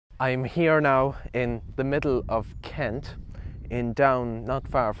I'm here now in the middle of Kent, in Down, not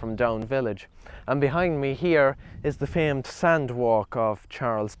far from Down village, and behind me here is the famed sand walk of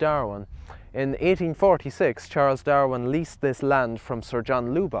Charles Darwin. In 1846, Charles Darwin leased this land from Sir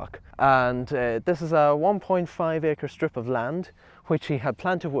John Lubbock, and this is a 1.5 acre strip of land which he had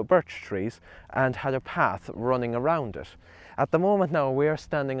planted with birch trees and had a path running around it. At the moment now we are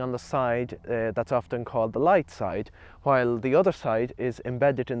standing on the side that's often called the light side, while the other side is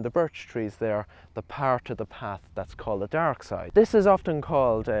embedded in the birch trees there, the part of the path that's called the dark side. This is often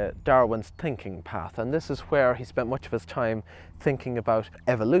called Darwin's thinking path, and this is where he spent much of his time thinking about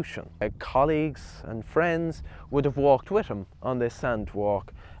evolution. Colleagues and friends would have walked with him on this sand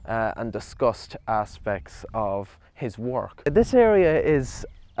walk and discussed aspects of his work. This area is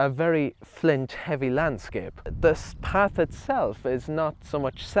a very flint heavy landscape. This path itself is not so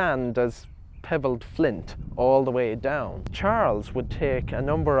much sand as pebbled flint all the way down. Charles would take a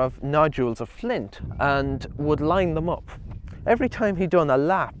number of nodules of flint and would line them up. Every time he'd done a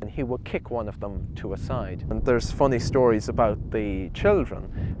lap, he would kick one of them to a side. And there's funny stories about the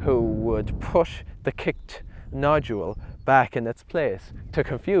children who would put the kicked nodule back in its place to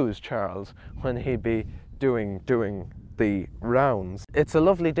confuse Charles when he'd be doing the rounds. It's a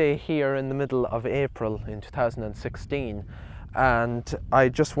lovely day here in the middle of April in 2016, and I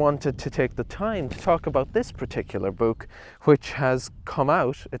just wanted to take the time to talk about this particular book, which has come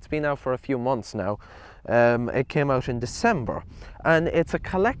out. It's been out for a few months now. It came out in December, and it's a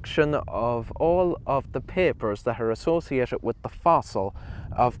collection of all of the papers that are associated with the fossil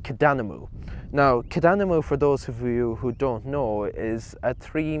of Kadanuumuu. Now, Kadanuumuu, for those of you who don't know, is a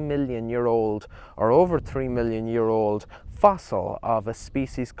 3 million year old or over 3 million year old fossil of a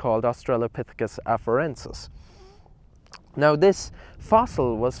species called Australopithecus afarensis. Now, this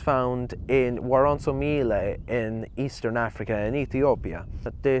fossil was found in Woranso-Mille in Eastern Africa in Ethiopia,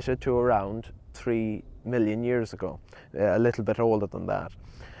 dated to around 3 million years ago, a little bit older than that.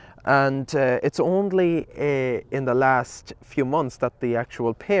 And it's only in the last few months that the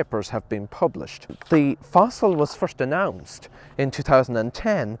actual papers have been published. The fossil was first announced in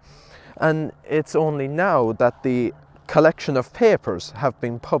 2010, and it's only now that the collection of papers have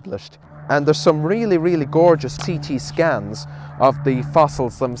been published. And there's some really gorgeous CT scans of the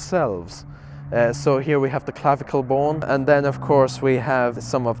fossils themselves. So here we have the clavicle bone, and then of course we have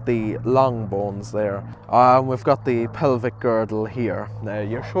some of the long bones there. We've got the pelvic girdle here,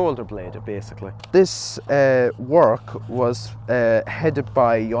 your shoulder blade basically. This work was headed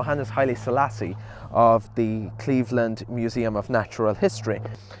by Johannes Haille-Selassie of the Cleveland Museum of Natural History.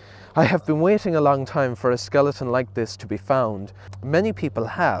 I have been waiting a long time for a skeleton like this to be found. Many people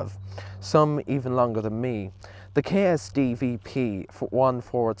have, some even longer than me. The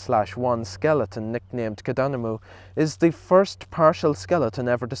KSDVP1/1 skeleton, nicknamed Kadanuumuu, is the first partial skeleton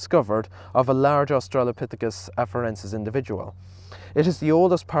ever discovered of a large Australopithecus afarensis individual. It is the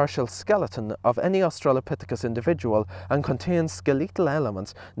oldest partial skeleton of any Australopithecus individual and contains skeletal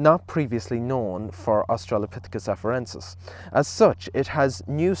elements not previously known for Australopithecus afarensis. As such, it has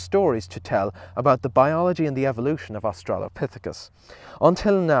new stories to tell about the biology and the evolution of Australopithecus.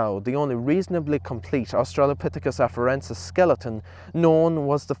 Until now, the only reasonably complete Australopithecus afarensis skeleton known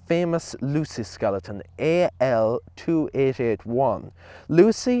was the famous Lucy skeleton, AL2881.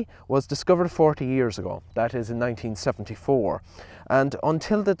 Lucy was discovered 40 years ago, that is in 1974. And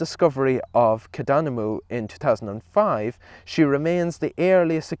until the discovery of Kadanuumuu in 2005, she remains the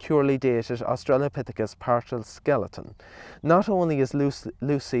earliest securely dated Australopithecus partial skeleton. Not only is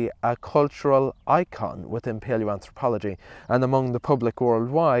Lucy a cultural icon within paleoanthropology and among the public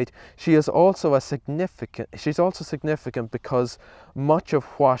worldwide, she's also significant because much of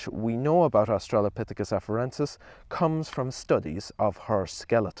what we know about Australopithecus afarensis comes from studies of her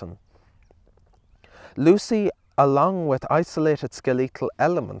skeleton. Lucy, along with isolated skeletal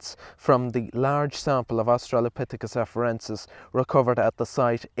elements from the large sample of Australopithecus afarensis recovered at the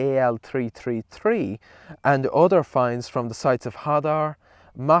site AL333 and other finds from the sites of Hadar,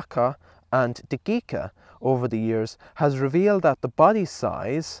 Malapa and Dikika over the years, has revealed that the body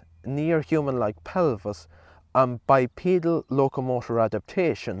size, near human-like pelvis, and bipedal locomotor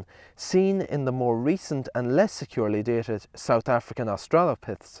adaptation seen in the more recent and less securely dated South African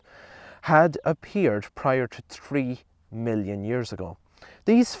Australopiths had appeared prior to 3 million years ago.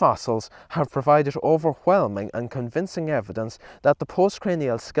 These fossils have provided overwhelming and convincing evidence that the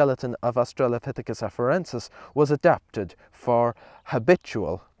postcranial skeleton of Australopithecus afarensis was adapted for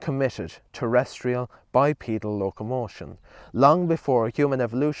habitual, committed, terrestrial, bipedal locomotion, long before human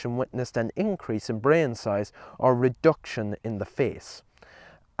evolution witnessed an increase in brain size or reduction in the face,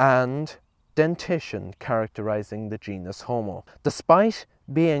 and dentition characterizing the genus Homo. Despite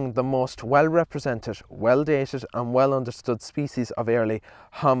being the most well-represented, well-dated and well-understood species of early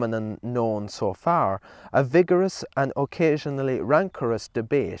hominin known so far, a vigorous and occasionally rancorous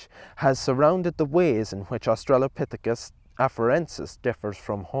debate has surrounded the ways in which Australopithecus afarensis differs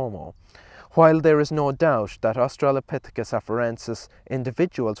from Homo. While there is no doubt that Australopithecus afarensis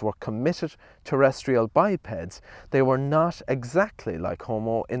individuals were committed terrestrial bipeds, they were not exactly like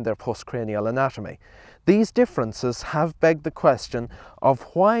Homo in their postcranial anatomy. These differences have begged the question of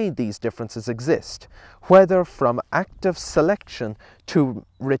why these differences exist, whether from active selection to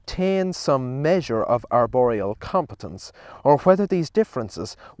retain some measure of arboreal competence, or whether these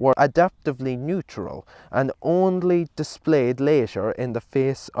differences were adaptively neutral and only displayed later in the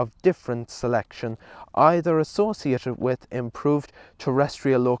face of different selection, either associated with improved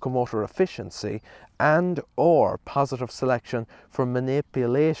terrestrial locomotor efficiency and or positive selection for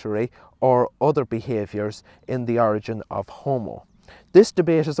manipulatory or other behaviours in the origin of Homo. This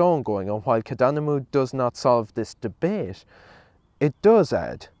debate is ongoing, and while Kadanuumuu does not solve this debate, it does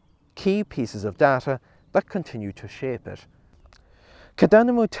add key pieces of data that continue to shape it.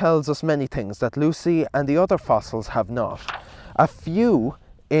 Kadanuumuu tells us many things that Lucy and the other fossils have not. A few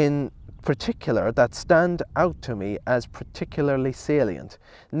in particular that stand out to me as particularly salient.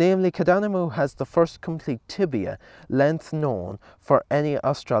 Namely, Kadanuumuu has the first complete tibia length known for any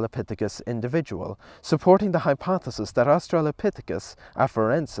Australopithecus individual, supporting the hypothesis that Australopithecus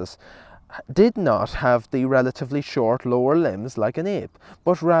afarensis did not have the relatively short lower limbs like an ape,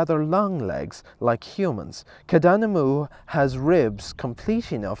 but rather long legs like humans. Kadanuumuu has ribs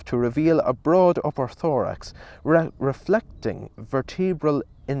complete enough to reveal a broad upper thorax, reflecting vertebral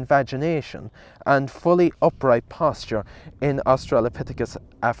invagination and fully upright posture in Australopithecus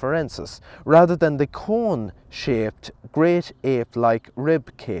afarensis, rather than the cone-shaped great ape-like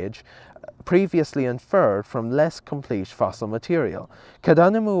rib cage previously inferred from less complete fossil material.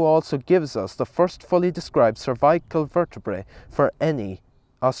 Kadanuumuu also gives us the first fully described cervical vertebrae for any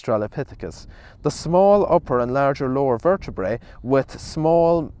Australopithecus. The small upper and larger lower vertebrae with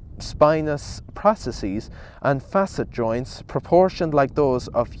small spinous processes and facet joints proportioned like those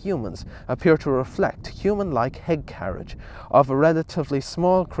of humans appear to reflect human-like head carriage of a relatively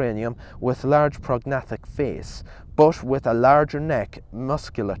small cranium with large prognathic face, but with a larger neck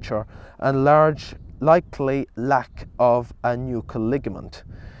musculature and large likely lack of a nuchal ligament.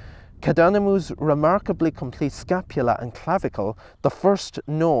 Kadanuumuu's remarkably complete scapula and clavicle, the first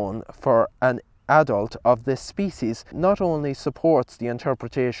known for an adult of this species, not only supports the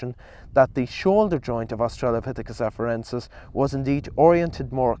interpretation that the shoulder joint of Australopithecus afarensis was indeed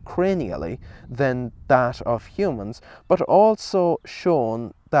oriented more cranially than that of humans, but also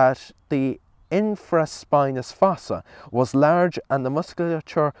shown that the infraspinous fossa was large and the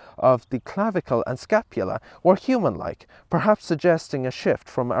musculature of the clavicle and scapula were human-like, perhaps suggesting a shift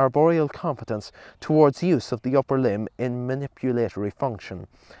from arboreal competence towards use of the upper limb in manipulatory function.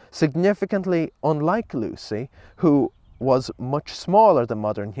 Significantly unlike Lucy, who was much smaller than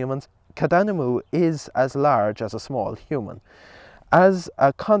modern humans, Kadanuumuu is as large as a small human. As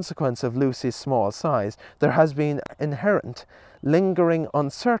a consequence of Lucy's small size, there has been inherent lingering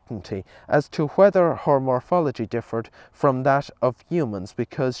uncertainty as to whether her morphology differed from that of humans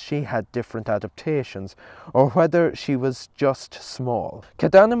because she had different adaptations, or whether she was just small.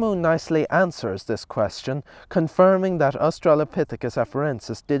 Kadanuumuu nicely answers this question, confirming that Australopithecus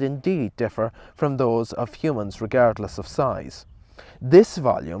afarensis did indeed differ from those of humans regardless of size. This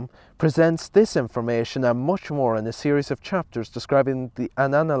volume presents this information and much more in a series of chapters describing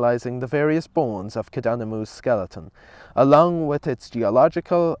and analysing the various bones of Kadanuumуу's skeleton, along with its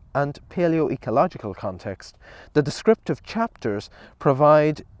geological and paleoecological context. The descriptive chapters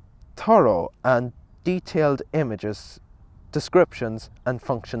provide thorough and detailed images, descriptions and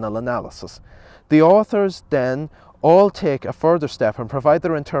functional analysis. The authors then all take a further step and provide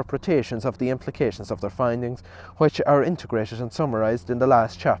their interpretations of the implications of their findings, which are integrated and summarised in the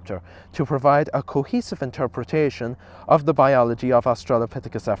last chapter, to provide a cohesive interpretation of the biology of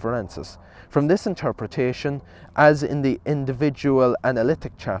Australopithecus afarensis. From this interpretation, as in the individual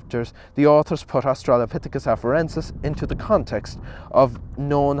analytic chapters, the authors put Australopithecus afarensis into the context of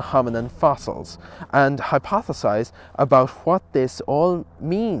known hominin fossils and hypothesize about what this all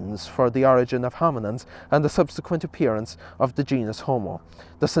means for the origin of hominins and the subsequent appearance of the genus Homo.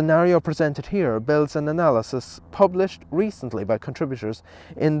 The scenario presented here builds an analysis published recently by contributors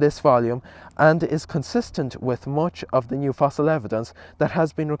in this volume and is consistent with much of the new fossil evidence that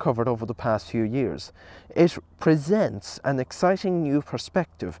has been recovered over the past few years. It presents an exciting new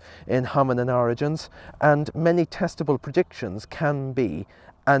perspective in hominin origins, and many testable predictions can be,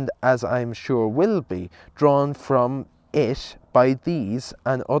 and as I'm sure will be, drawn from it by these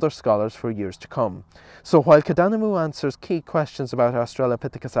and other scholars for years to come. So while Kadanuumuu answers key questions about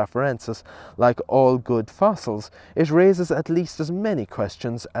Australopithecus afarensis like all good fossils, it raises at least as many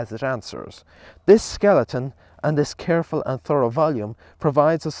questions as it answers. This skeleton and this careful and thorough volume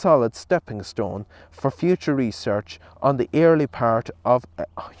provides a solid stepping stone for future research on the early part of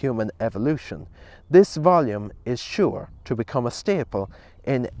human evolution. This volume is sure to become a staple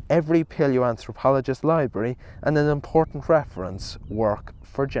in every paleoanthropologist library and an important reference work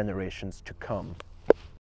for generations to come.